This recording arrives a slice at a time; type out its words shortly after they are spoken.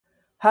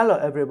Hello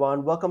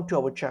everyone, welcome to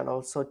our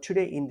channel. So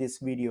today in this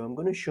video, I'm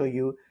going to show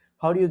you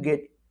how do you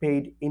get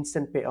paid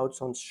instant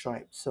payouts on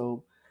Stripe.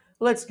 So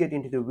let's get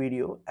into the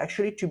video.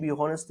 Actually, to be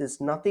honest,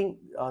 there's nothing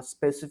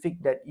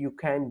specific that you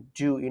can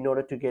do in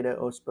order to get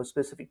a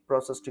specific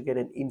process to get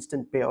an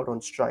instant payout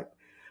on Stripe.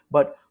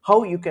 But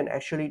how you can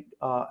actually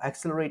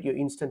accelerate your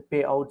instant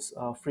payouts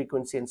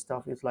frequency and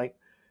stuff is like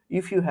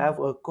if you have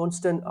a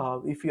constant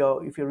if you're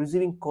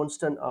receiving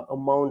constant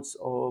amounts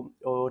or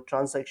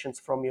transactions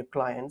from your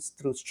clients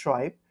through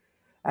Stripe,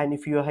 and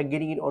if you are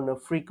getting it on a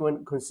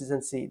frequent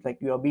consistency, like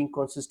you are being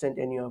consistent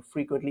and you are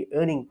frequently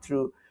earning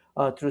through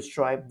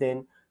Stripe,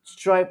 then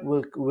Stripe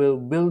will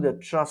build a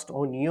trust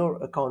on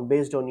your account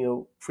based on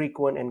your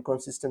frequent and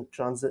consistent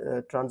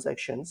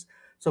transactions.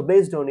 So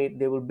based on it,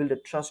 they will build a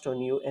trust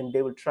on you, and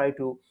they will try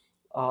to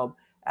uh,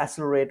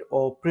 accelerate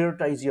or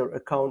prioritize your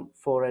account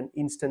for an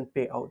instant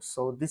payout.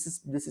 So this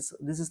is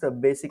the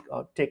basic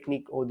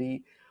technique or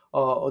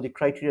the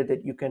criteria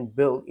that you can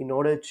build in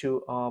order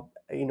to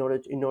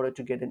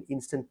get an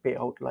instant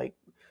payout, like,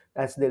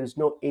 as there is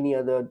no any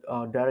other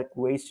direct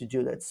ways to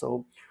do that.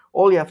 So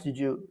all you have to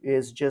do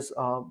is just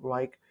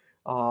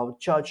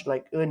charge,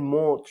 like, earn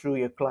more through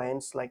your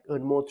clients,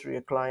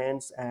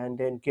 and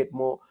then get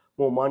more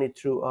money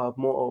through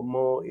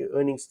more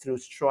earnings through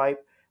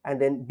Stripe, and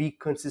then be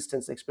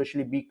consistent,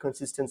 especially be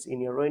consistent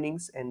in your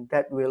earnings, and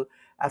that will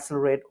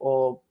accelerate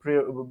or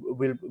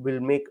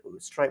will make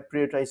Stripe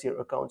prioritize your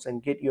accounts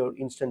and get your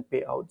instant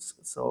payouts.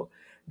 So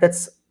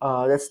that's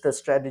the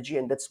strategy,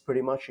 and that's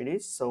pretty much it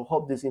is. So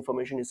hope this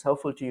information is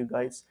helpful to you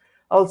guys.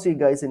 I'll see you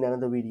guys in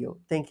another video.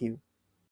 Thank you.